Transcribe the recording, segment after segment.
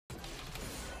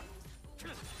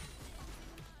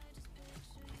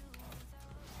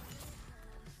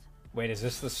Wait, is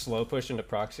this the slow push into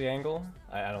proxy angle?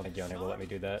 I don't think Yone will let me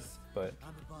do that, but...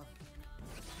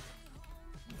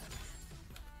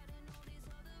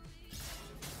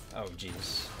 Oh,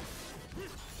 jeez.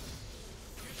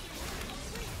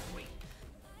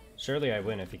 Surely I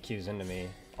win if he cues into me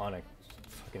on a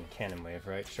fucking cannon wave,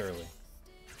 right? Surely.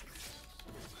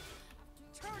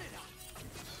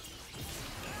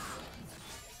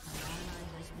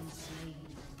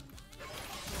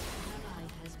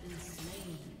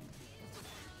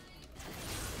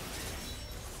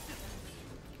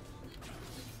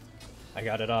 I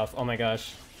got it off. Oh my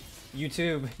gosh.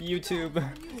 YouTube!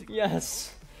 YouTube!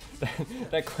 Yes!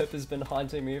 That clip has been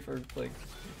haunting me for like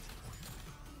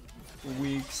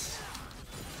weeks.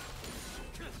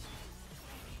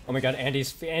 Oh my god,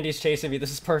 Andy's chasing me.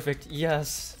 This is perfect.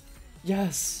 Yes.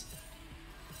 Yes.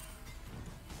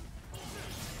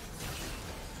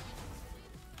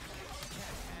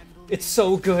 It's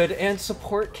so good, and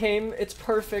support came. It's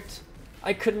perfect.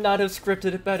 I could not have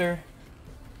scripted it better.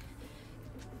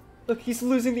 Look, he's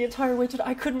losing the entire way to...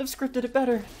 I couldn't have scripted it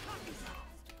better.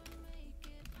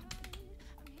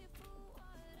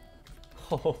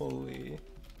 Holy.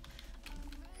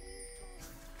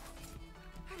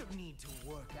 I don't need to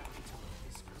work out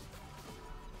this.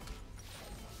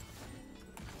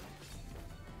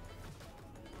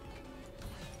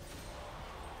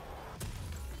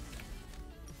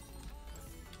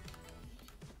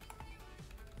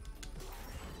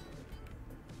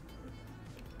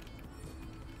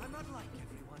 I'm not like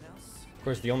everyone else. Of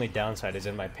course, the only downside is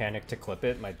in my panic to clip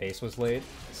it, my base was late,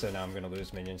 so now I'm gonna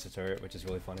lose minions to turret, which is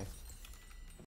really funny.